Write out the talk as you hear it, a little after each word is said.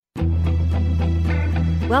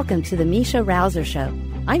Welcome to the Misha Rouser Show.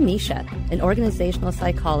 I'm Misha, an organizational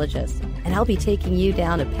psychologist, and I'll be taking you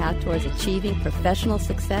down a path towards achieving professional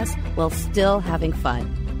success while still having fun.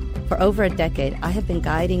 For over a decade, I have been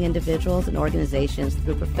guiding individuals and organizations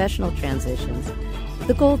through professional transitions.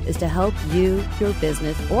 The goal is to help you, your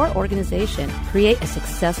business, or organization create a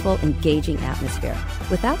successful, engaging atmosphere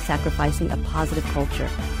without sacrificing a positive culture.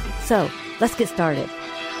 So, let's get started.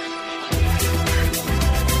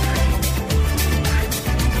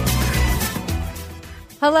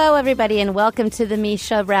 Hello, everybody, and welcome to the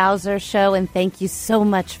Misha Rouser Show, and thank you so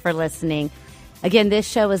much for listening. Again, this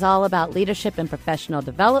show is all about leadership and professional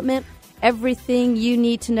development, everything you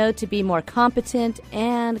need to know to be more competent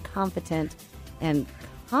and confident in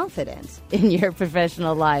your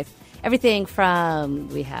professional life. Everything from,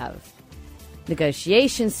 we have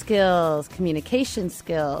negotiation skills, communication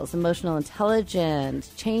skills, emotional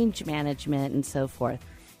intelligence, change management, and so forth.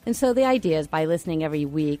 And so the idea is by listening every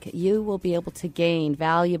week, you will be able to gain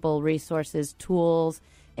valuable resources, tools,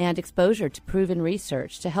 and exposure to proven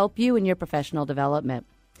research to help you in your professional development.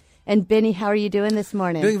 And Benny, how are you doing this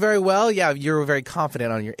morning? Doing very well. Yeah, you were very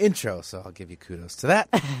confident on your intro, so I'll give you kudos to that.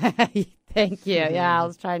 Thank you. Yeah, I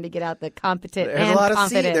was trying to get out the competent There's and a lot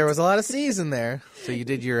confident. Of there was a lot of C's in there. So you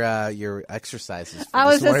did your exercises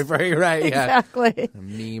for this morning. Very right. Yeah. Exactly.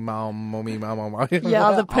 Me, mom, mommy, mom.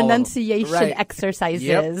 Yeah, the pronunciation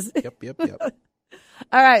exercises. Yep.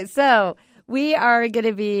 All right, so we are going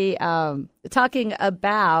to be talking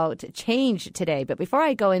about change today. But before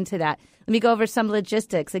I go into that, let me go over some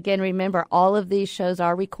logistics. Again, remember, all of these shows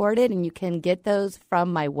are recorded, and you can get those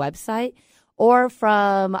from my website or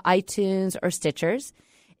from iTunes or Stitchers.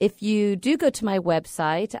 If you do go to my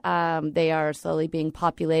website, they are slowly being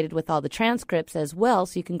populated with all the transcripts as well,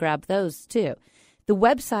 so you can grab those too. The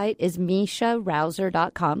website is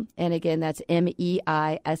MishaRouser.com, and again, that's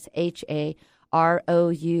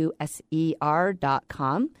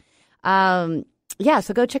MishaRouser.com.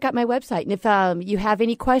 So go check out my website. And if you have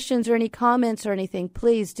any questions or any comments or anything,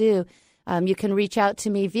 please do. You can reach out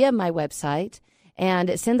to me via my website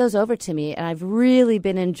and send those over to me. And I've really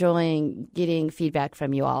been enjoying getting feedback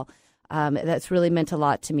from you all. That's really meant a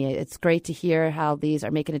lot to me. It's great to hear how these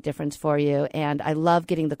are making a difference for you. And I love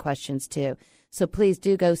getting the questions too. So please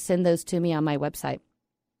do go send those to me on my website.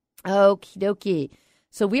 Okie dokie.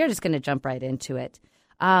 So we are just going to jump right into it.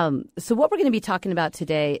 So what we're going to be talking about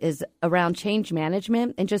today is around change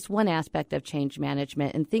management and just one aspect of change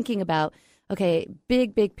management and thinking about, okay,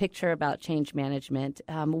 big picture about change management.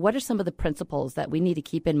 What are some of the principles that we need to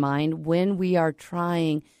keep in mind when we are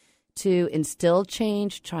trying to instill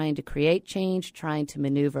change, trying to create change, trying to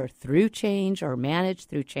maneuver through change or manage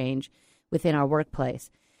through change within our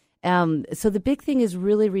workplace? So the big thing is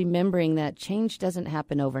really remembering that change doesn't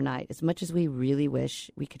happen overnight. As much as we really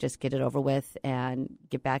wish we could just get it over with and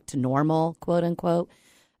get back to normal, quote unquote,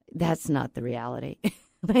 that's not the reality.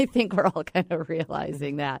 I think we're all kind of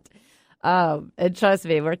realizing that. And trust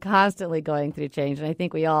me, we're constantly going through change. And I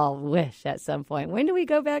think we all wish at some point, when do we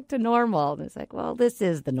go back to normal? And it's like, well, this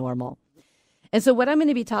is the normal. And so what I'm going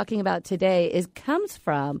to be talking about today comes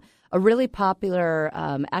from a really popular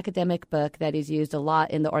academic book that is used a lot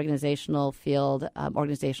in the organizational field,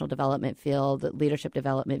 organizational development field, leadership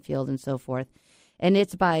development field, and so forth. And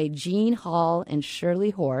it's by Gene Hall and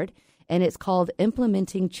Shirley Hord, and it's called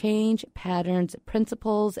Implementing Change Patterns,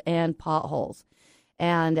 Principles, and Potholes.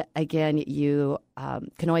 And again, you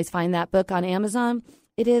can always find that book on Amazon.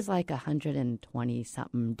 It is like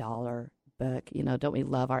 $120-something book. You know, don't we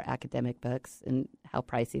love our academic books and how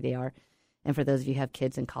pricey they are? And for those of you who have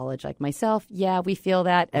kids in college like myself, yeah, we feel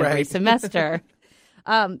that every semester.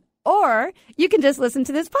 Or you can just listen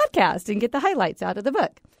to this podcast and get the highlights out of the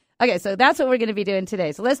book. Okay, so that's what we're going to be doing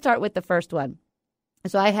today. So let's start with the first one.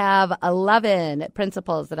 So I have 11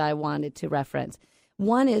 principles that I wanted to reference.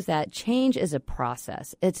 One is that change is a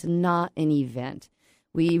process. It's not an event.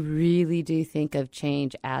 We really do think of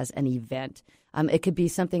change as an event. It could be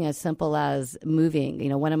something as simple as moving. You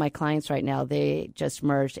know, one of my clients right now, they just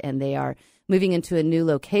merged and they are moving into a new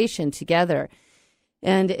location together.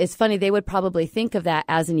 And it's funny, they would probably think of that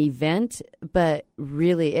as an event, but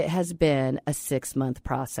really it has been a 6-month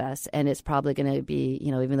process. And it's probably going to be,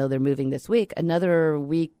 you know, even though they're moving this week, another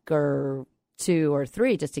week or 2 or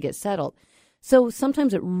 3 just to get settled. So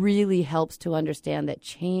sometimes it really helps to understand that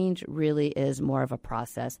change really is more of a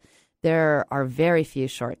process. There are very few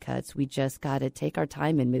shortcuts. We just got to take our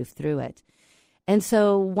time and move through it. And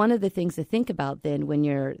so one of the things to think about then when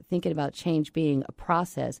you're thinking about change being a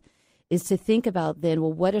process is to think about then,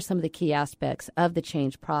 well, what are some of the key aspects of the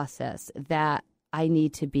change process that I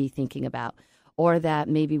need to be thinking about, or that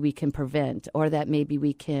maybe we can prevent, or that maybe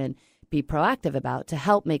we can be proactive about to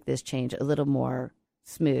help make this change a little more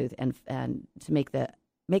smooth and to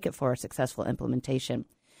make it for a successful implementation.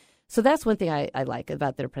 So that's one thing I like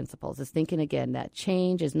about their principles, is thinking again that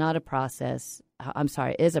change is not a process.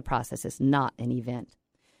 Is a process. It's not an event.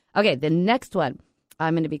 Okay, the next one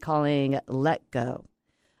I'm going to be calling let go.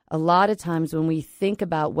 A lot of times when we think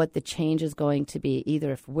about what the change is going to be,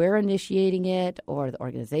 either if we're initiating it or the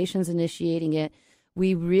organization's initiating it,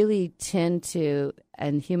 we really tend to,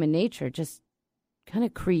 and human nature, just kind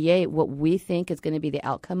of create what we think is going to be the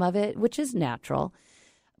outcome of it, which is natural.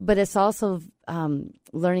 But it's also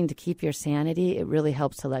learning to keep your sanity. It really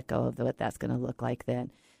helps to let go of what that's going to look like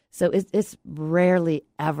then. So it's rarely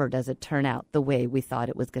ever does it turn out the way we thought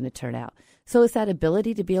it was going to turn out. So it's that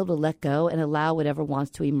ability to be able to let go and allow whatever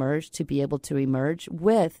wants to emerge to be able to emerge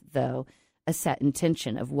with, though, a set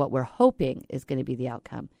intention of what we're hoping is going to be the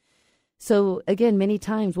outcome. So again, many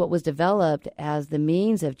times what was developed as the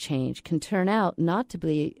means of change can turn out not to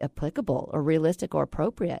be applicable or realistic or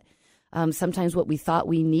appropriate. Sometimes what we thought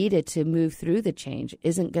we needed to move through the change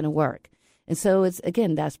isn't going to work. And so it's,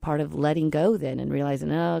 again, that's part of letting go then and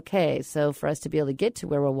realizing, okay, so for us to be able to get to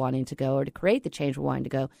where we're wanting to go or to create the change we're wanting to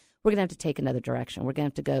go, we're going to have to take another direction. We're going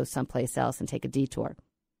to have to go someplace else and take a detour.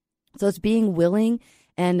 So it's being willing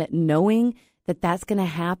and knowing that that's going to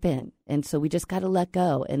happen. And so we just got to let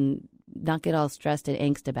go and not get all stressed and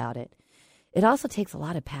angst about it. It also takes a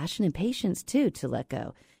lot of passion and patience, too, to let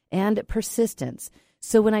go, and persistence.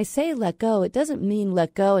 So when I say let go, it doesn't mean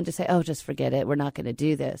let go and just say, oh, just forget it. We're not going to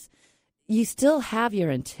do this. You still have your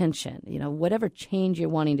intention, whatever change you're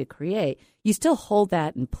wanting to create, you still hold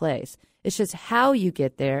that in place. It's just how you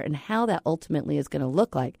get there and how that ultimately is going to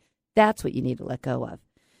look like. That's what you need to let go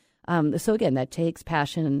of. So again, that takes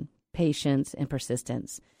passion, patience, and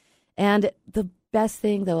persistence. And the best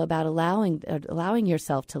thing, though, about allowing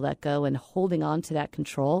yourself to let go and holding on to that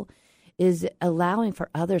control is allowing for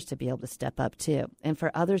others to be able to step up, too, and for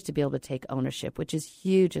others to be able to take ownership, which is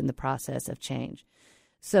huge in the process of change.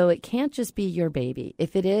 So it can't just be your baby.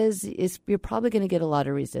 If it is, you're probably going to get a lot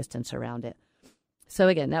of resistance around it. So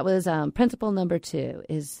again, that was principle number 2,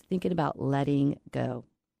 is thinking about letting go.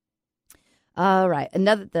 All right,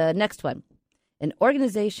 the next one. An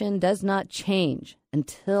organization does not change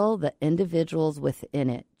until the individuals within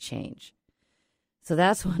it change. So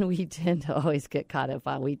that's when we tend to always get caught up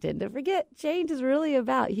on. We tend to forget change is really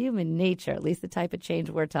about human nature, at least the type of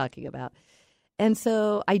change we're talking about. And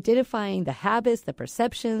so identifying the habits, the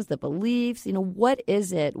perceptions, the beliefs, what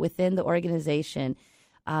is it within the organization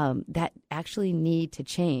that actually need to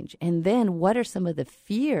change? And then what are some of the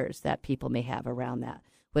fears that people may have around that?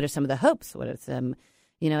 What are some of the hopes? What are some,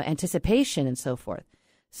 anticipation and so forth?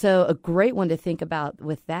 So a great one to think about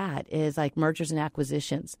with that is like mergers and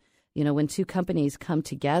acquisitions. When two companies come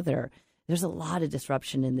together, there's a lot of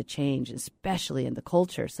disruption in the change, especially in the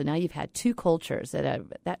culture. So now you've had two cultures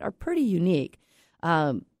that are pretty unique.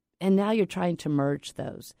 And now you're trying to merge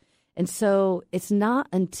those. And so it's not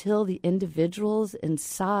until the individuals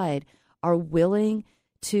inside are willing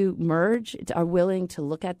to merge, are willing to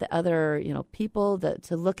look at the other, people,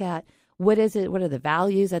 to look at what are the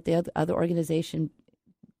values that the other organization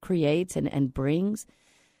creates and brings.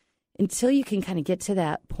 Until you can kind of get to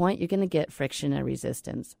that point, you're going to get friction and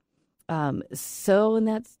resistance. And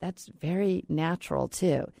that's very natural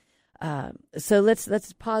too. So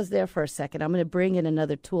let's pause there for a second. I'm going to bring in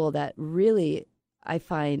another tool that really I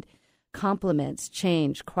find complements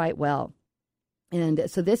change quite well. And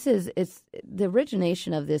so it's the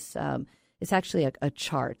origination of this. It's actually a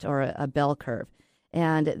chart or a bell curve.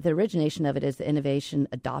 And the origination of it is the innovation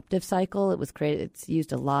adoptive cycle. It was created, it's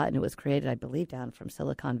used a lot, and it was created, I believe, down from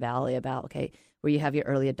Silicon Valley where you have your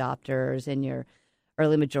early adopters and your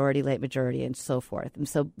early majority, late majority, and so forth. And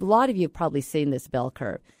so a lot of you have probably seen this bell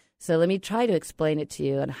curve. So let me try to explain it to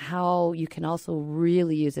you and how you can also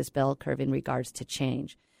really use this bell curve in regards to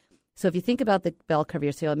change. So if you think about the bell curve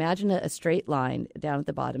here, so imagine a straight line down at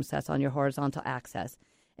the bottom, so that's on your horizontal axis.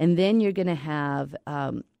 And then you're going to have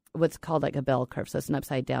what's called like a bell curve. So it's an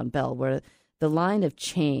upside down bell where the line of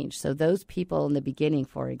change. So those people in the beginning,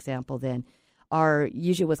 for example, then are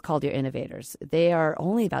usually what's called your innovators. They are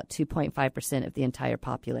only about 2.5% of the entire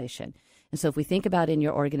population. And so if we think about in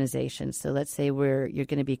your organization, so let's say you're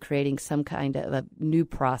going to be creating some kind of a new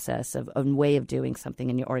process of a way of doing something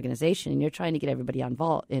in your organization, and you're trying to get everybody on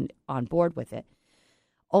board with it.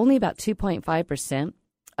 Only about 2.5%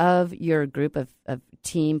 of your group of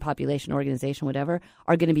team, population, organization, whatever,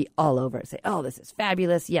 are going to be all over it. Say, oh, this is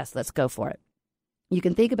fabulous. Yes, let's go for it. You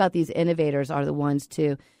can think about these innovators are the ones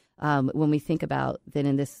too, when we think about, then,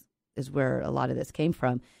 and this is where a lot of this came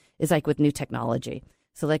from, is like with new technology.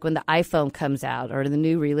 So like when the iPhone comes out or the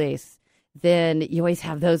new release, then you always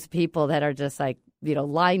have those people that are just like,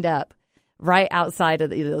 lined up right outside of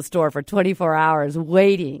the store for 24 hours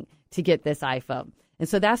waiting to get this iPhone. And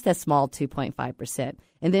so that's that small 2.5%.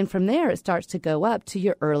 And then from there, it starts to go up to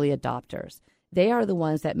your early adopters. They are the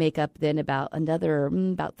ones that make up then about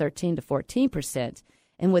 13 to 14%.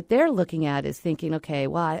 And what they're looking at is thinking, okay,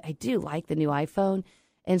 well, I do like the new iPhone.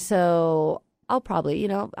 And so I'll probably,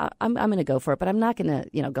 I'm going to go for it, but I'm not going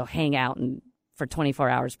to, go hang out for 24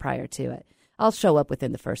 hours prior to it. I'll show up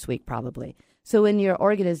within the first week probably. So in your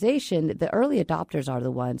organization, the early adopters are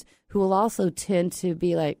the ones who will also tend to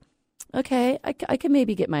be like, okay, I can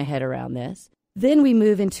maybe get my head around this. Then we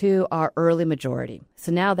move into our early majority.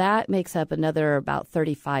 So now that makes up another about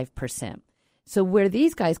 35%. So where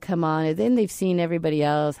these guys come on, and then they've seen everybody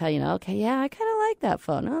else, how, okay, yeah, I kind of like that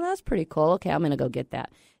phone. Oh, that's pretty cool. Okay, I'm going to go get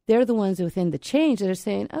that. They're the ones within the change that are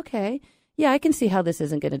saying, okay, yeah, I can see how this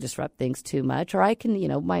isn't going to disrupt things too much, or I can,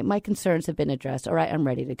 my concerns have been addressed. All right, I'm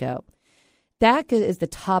ready to go. That is the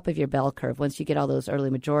top of your bell curve once you get all those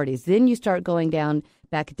early majorities. Then you start going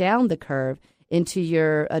back down the curve into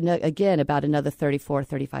your, again, about another 34,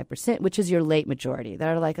 35%, which is your late majority.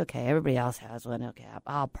 They're like, okay, everybody else has one. Okay,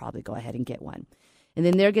 I'll probably go ahead and get one. And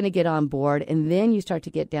then they're going to get on board. And then you start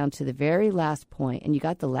to get down to the very last point, and you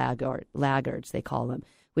got the laggards, they call them,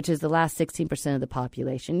 which is the last 16% of the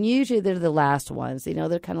population. Usually they're the last ones.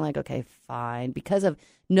 They're kind of like, okay, fine. Because of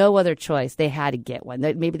no other choice, they had to get one.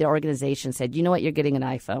 Maybe the organization said, you know what, you're getting an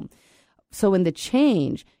iPhone. So in the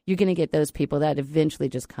change, you're going to get those people that eventually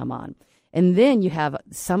just come on. And then you have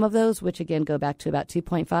some of those, which again go back to about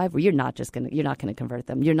 2.5, where you're not going to convert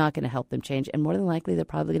them. You're not going to help them change. And more than likely, they're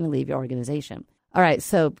probably going to leave your organization. All right.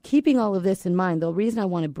 So keeping all of this in mind, the reason I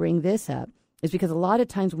want to bring this up is because a lot of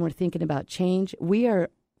times when we're thinking about change, we are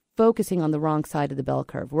focusing on the wrong side of the bell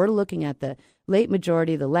curve. We're looking at the late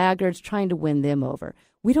majority, the laggards, trying to win them over.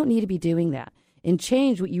 We don't need to be doing that. In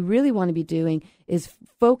change, what you really want to be doing is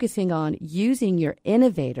focusing on using your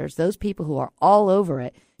innovators, those people who are all over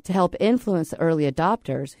it, to help influence the early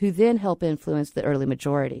adopters, who then help influence the early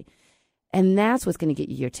majority. And that's what's going to get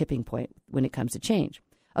you your tipping point when it comes to change.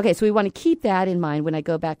 Okay, so we want to keep that in mind when I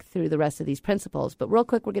go back through the rest of these principles. But real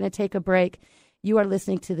quick, we're going to take a break. You are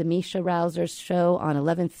listening to the Mesha Rouser Show on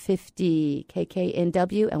 1150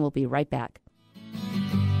 KKNW, and we'll be right back.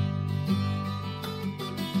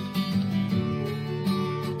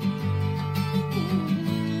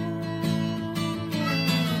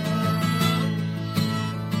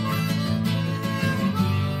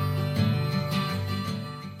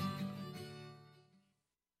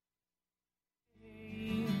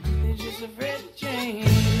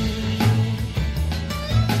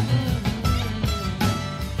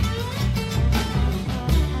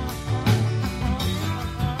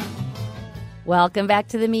 Welcome back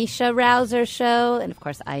to the Mesha Rouser Show. And of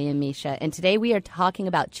course, I am Mesha. And today we are talking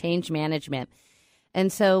about change management. And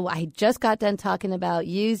so I just got done talking about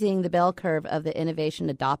using the bell curve of the innovation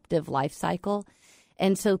adoptive life cycle.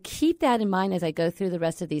 And so keep that in mind as I go through the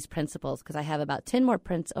rest of these principles, because I have about 10 more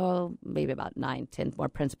maybe about 10 more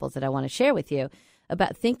principles that I want to share with you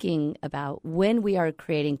about thinking about when we are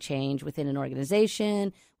creating change within an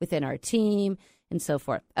organization, within our team, and so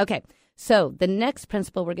forth. Okay. So the next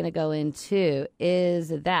principle we're going to go into is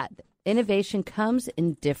that innovation comes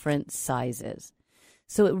in different sizes.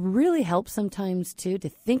 So it really helps sometimes, too, to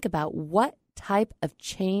think about what type of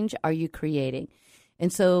change are you creating.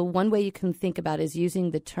 And so one way you can think about is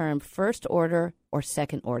using the term first order or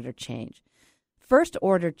second order change. First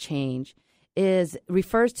order change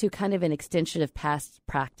refers to kind of an extension of past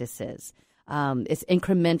practices. It's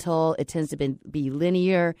incremental. It tends to be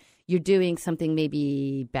linear. You're doing something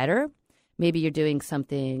maybe better. Maybe you're doing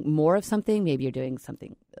something more of something. Maybe you're doing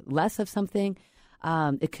something less of something.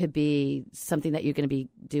 It could be something that you're going to be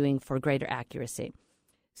doing for greater accuracy.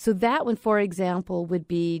 So that one, for example, would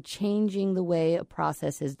be changing the way a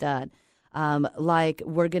process is done. Like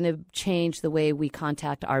we're going to change the way we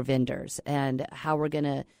contact our vendors and how we're going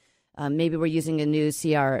to maybe we're using a new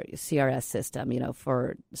CRS system,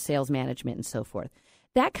 for sales management and so forth.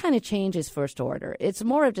 That kind of change is first order. It's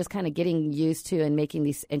more of just kind of getting used to and making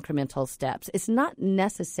these incremental steps. It's not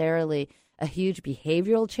necessarily a huge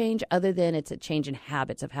behavioral change other than it's a change in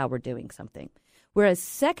habits of how we're doing something. Whereas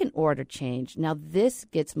second order change, now this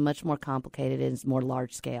gets much more complicated and is more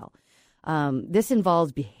large scale. This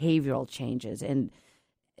involves behavioral changes and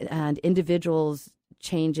individuals'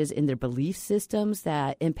 changes in their belief systems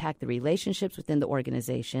that impact the relationships within the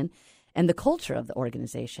organization and the culture of the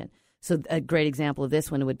organization. So a great example of this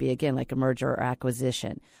one would be, again, like a merger or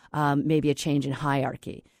acquisition, maybe a change in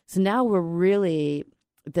hierarchy. So now we're really,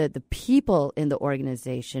 the people in the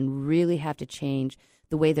organization really have to change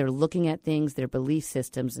the way they're looking at things, their belief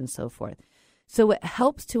systems, and so forth. So it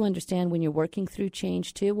helps to understand when you're working through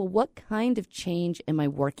change too, well, what kind of change am I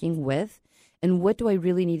working with, and what do I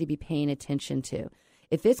really need to be paying attention to?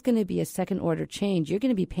 If it's going to be a second order change, you're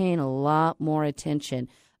going to be paying a lot more attention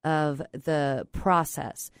of the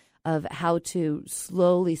process of how to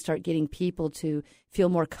slowly start getting people to feel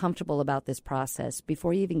more comfortable about this process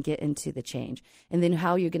before you even get into the change, and then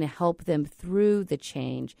how you're going to help them through the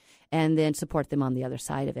change and then support them on the other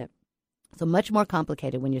side of it. So much more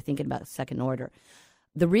complicated when you're thinking about second order.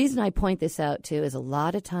 The reason I point this out, too, is a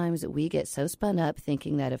lot of times that we get so spun up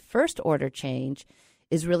thinking that a first order change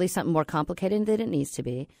is really something more complicated than it needs to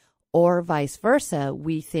be, or vice versa.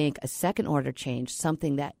 We think a second order change,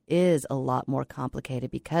 something that is a lot more complicated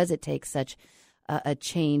because it takes such a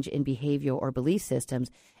change in behavior or belief systems,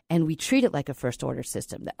 and we treat it like a first order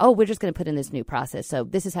system. That, oh, we're just going to put in this new process, so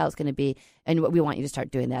this is how it's going to be, and we want you to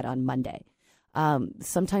start doing that on Monday.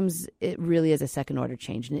 Sometimes it really is a second order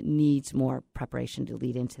change, and it needs more preparation to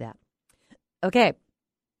lead into that. Okay,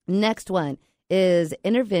 next one is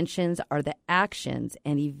interventions are the actions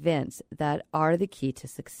and events that are the key to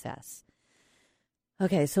success.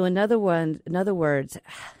 Okay, so in other words,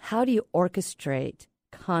 how do you orchestrate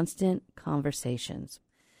constant conversations?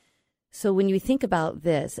 So when you think about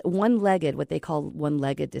this, what they call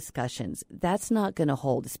one-legged discussions, that's not going to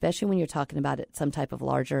hold, especially when you're talking about some type of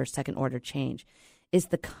larger second-order change. It's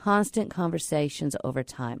the constant conversations over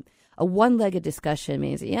time. A one-legged discussion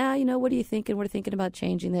means, yeah, what are you thinking? We're thinking about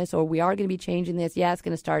changing this, or we are going to be changing this. Yeah, it's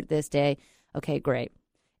going to start this day. Okay, great.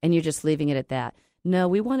 And you're just leaving it at that. No,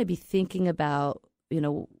 we want to be thinking about,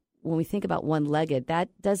 when we think about one-legged, that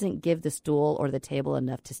doesn't give the stool or the table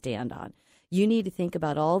enough to stand on. You need to think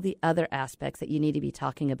about all the other aspects that you need to be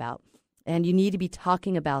talking about, and you need to be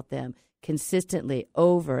talking about them consistently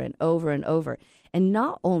over and over and over, and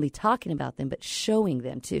not only talking about them, but showing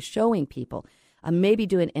them too, showing people. Maybe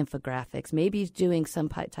doing infographics, maybe doing some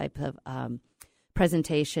type of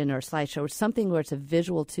presentation or slideshow or something where it's a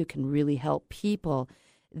visual too can really help people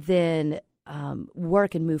then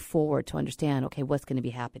work and move forward to understand, okay, what's going to be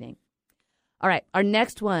happening. All right, our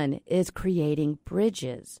next one is creating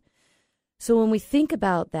bridges. So when we think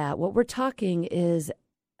about that, what we're talking is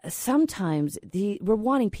sometimes we're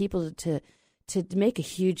wanting people to make a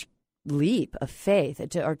huge leap of faith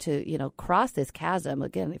to cross this chasm.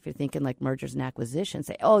 Again, if you're thinking like mergers and acquisitions,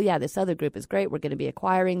 say, oh yeah, this other group is great, we're going to be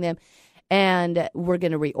acquiring them and we're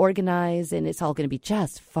going to reorganize and it's all going to be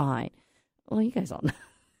just fine. Well, you guys all know.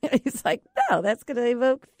 It's like, no, that's going to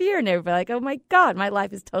evoke fear in everybody. Like, oh my God, my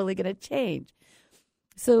life is totally going to change.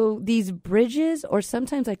 So these bridges, or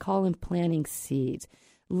sometimes I call them planting seeds,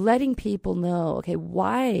 letting people know, okay,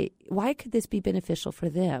 why could this be beneficial for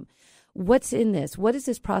them? What's in this? What is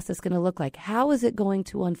this process going to look like? How is it going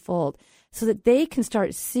to unfold? So that they can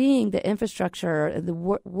start seeing the infrastructure, the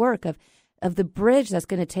work of the bridge that's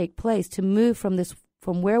going to take place to move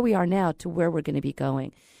from where we are now to where we're going to be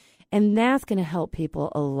going. And that's going to help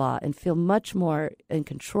people a lot and feel much more in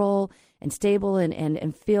control and stable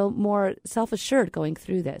and feel more self-assured going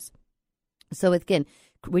through this. So again,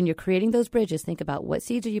 when you're creating those bridges, think about what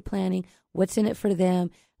seeds are you planting, what's in it for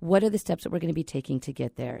them, what are the steps that we're going to be taking to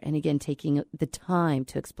get there? And again, taking the time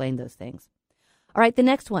to explain those things. All right, the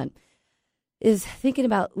next one is thinking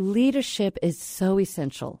about leadership is so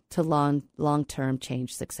essential to long-term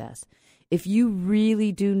change success. If you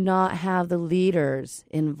really do not have the leaders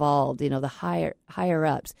involved, the higher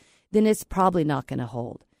ups, then it's probably not going to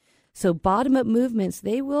hold. So bottom-up movements,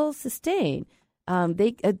 they will sustain.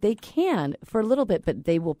 They can for a little bit, but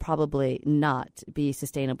they will probably not be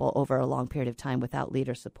sustainable over a long period of time without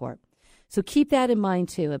leader support. So keep that in mind,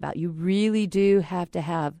 too, about you really do have to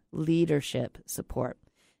have leadership support.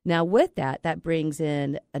 Now, with that brings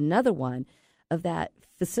in another one of that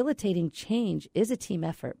facilitating change is a team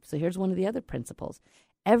effort. So here's one of the other principles.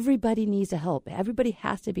 Everybody needs to help. Everybody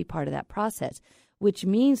has to be part of that process, which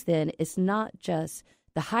means then it's not just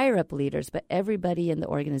the higher-up leaders, but everybody in the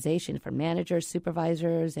organization, from managers,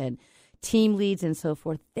 supervisors, and team leads and so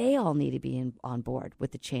forth, they all need to be on board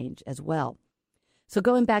with the change as well. So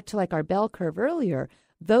going back to like our bell curve earlier,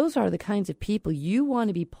 those are the kinds of people you want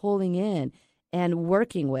to be pulling in and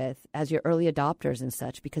working with as your early adopters and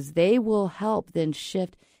such, because they will help then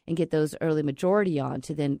shift and get those early majority on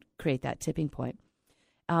to then create that tipping point.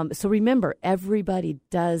 So remember, everybody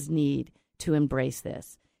does need to embrace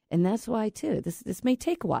this. And that's why, too, this may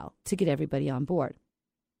take a while to get everybody on board.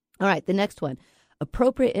 All right, the next one.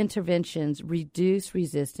 Appropriate interventions reduce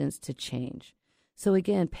resistance to change. So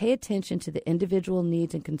again, pay attention to the individual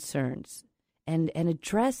needs and concerns and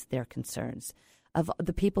address their concerns of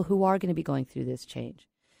the people who are going to be going through this change.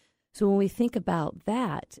 So when we think about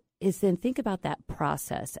that, is then think about that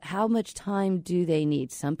process. How much time do they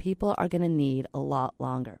need? Some people are going to need a lot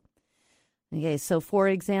longer. Okay, so for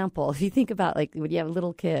example, if you think about like when you have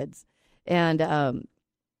little kids, and I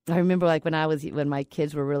remember like when my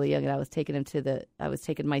kids were really young, and I was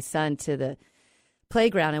taking my son to the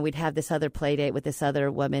playground, and we'd have this other play date with this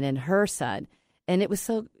other woman and her son. And it was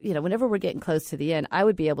so, whenever we're getting close to the end, I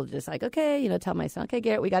would be able to just like, okay, tell my son, okay,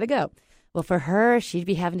 Garrett, we got to go. Well, for her, she'd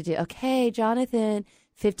be having to do, okay, Jonathan,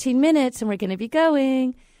 15 minutes and we're going to be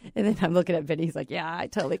going. And then I'm looking at Benny. He's like, yeah, I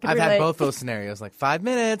totally can relate. I've had both those scenarios, like 5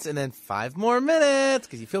 minutes and then 5 more minutes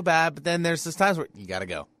because you feel bad. But then there's just times where you got to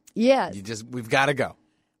go. Yes. We've got to go.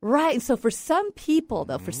 Right. And so for some people,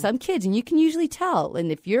 though, for some kids, and you can usually tell,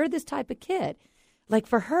 and if you're this type of kid, like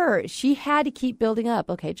for her, she had to keep building up.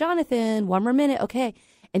 Okay, Jonathan, 1 more minute. Okay.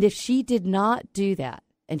 And if she did not do that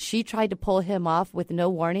and she tried to pull him off with no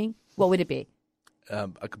warning, what would it be?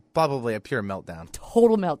 Probably a pure meltdown.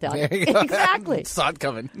 Total meltdown. Exactly. Saw it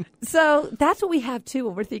coming. So that's what we have, too,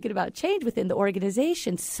 when we're thinking about change within the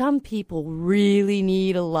organization. Some people really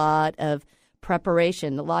need a lot of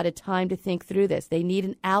preparation, a lot of time to think through this. They need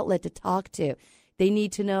an outlet to talk to. They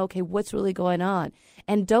need to know, okay, what's really going on?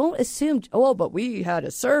 And don't assume, but we had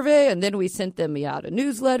a survey and then we sent them out a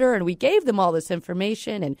newsletter and we gave them all this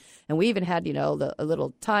information and we even had, a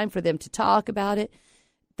little time for them to talk about it.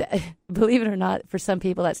 Believe it or not, for some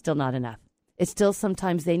people, that's still not enough. It's still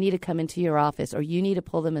sometimes they need to come into your office or you need to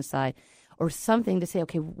pull them aside or something to say,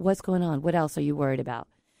 okay, what's going on? What else are you worried about?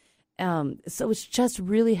 So it's just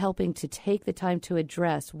really helping to take the time to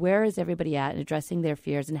address where is everybody at and addressing their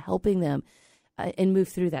fears and helping them and move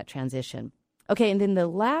through that transition. Okay, and then the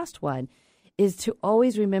last one is to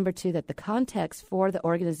always remember, too, that the context for the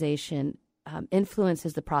organization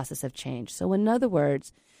influences the process of change. So in other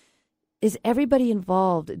words, is everybody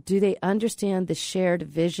involved? Do they understand the shared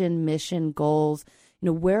vision, mission, goals?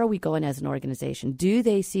 Where are we going as an organization? Do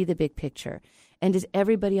they see the big picture? And is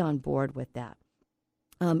everybody on board with that?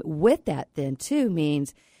 With that, then, too,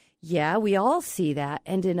 means, yeah, we all see that,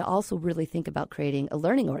 and then also really think about creating a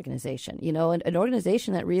learning organization, an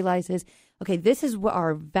organization that realizes, okay, this is what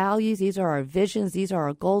our values, these are our visions, these are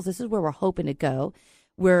our goals, this is where we're hoping to go.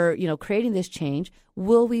 We're, creating this change.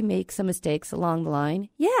 Will we make some mistakes along the line?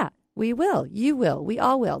 Yeah, we will. You will. We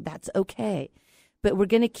all will. That's okay. But we're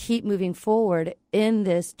going to keep moving forward in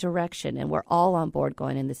this direction, and we're all on board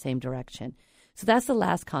going in the same direction. So that's the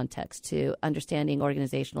last context to understanding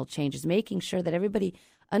organizational change, is making sure that everybody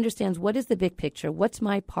understands what is the big picture, what's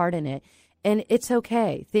my part in it, and it's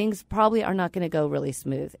okay. Things probably are not going to go really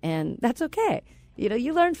smooth, and that's okay.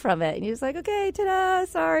 You learn from it, and you're just like, okay, ta-da,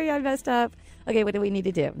 sorry, I messed up. Okay, what do we need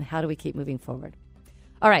to do, and how do we keep moving forward?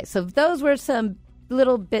 All right, so those were some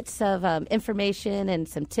little bits of information and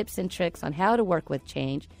some tips and tricks on how to work with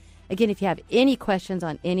change. Again, if you have any questions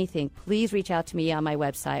on anything, please reach out to me on my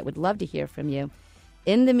website. Would love to hear from you.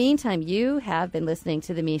 In the meantime, you have been listening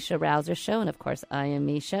to the Mesha Rouser Show, and of course, I am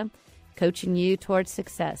Mesha, coaching you towards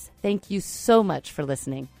success. Thank you so much for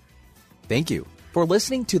listening. Thank you for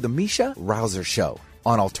listening to the Mesha Rouser Show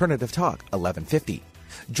on Alternative Talk 1150.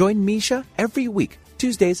 Join Mesha every week,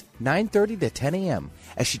 Tuesdays 9:30 to 10 a.m.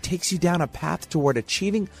 as she takes you down a path toward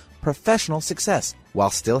achieving professional success while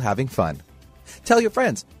still having fun. Tell your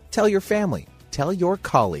friends, tell your family, tell your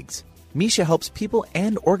colleagues. Mesha helps people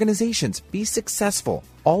and organizations be successful,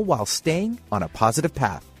 all while staying on a positive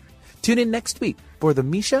path. Tune in next week for the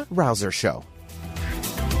Mesha Rouser Show.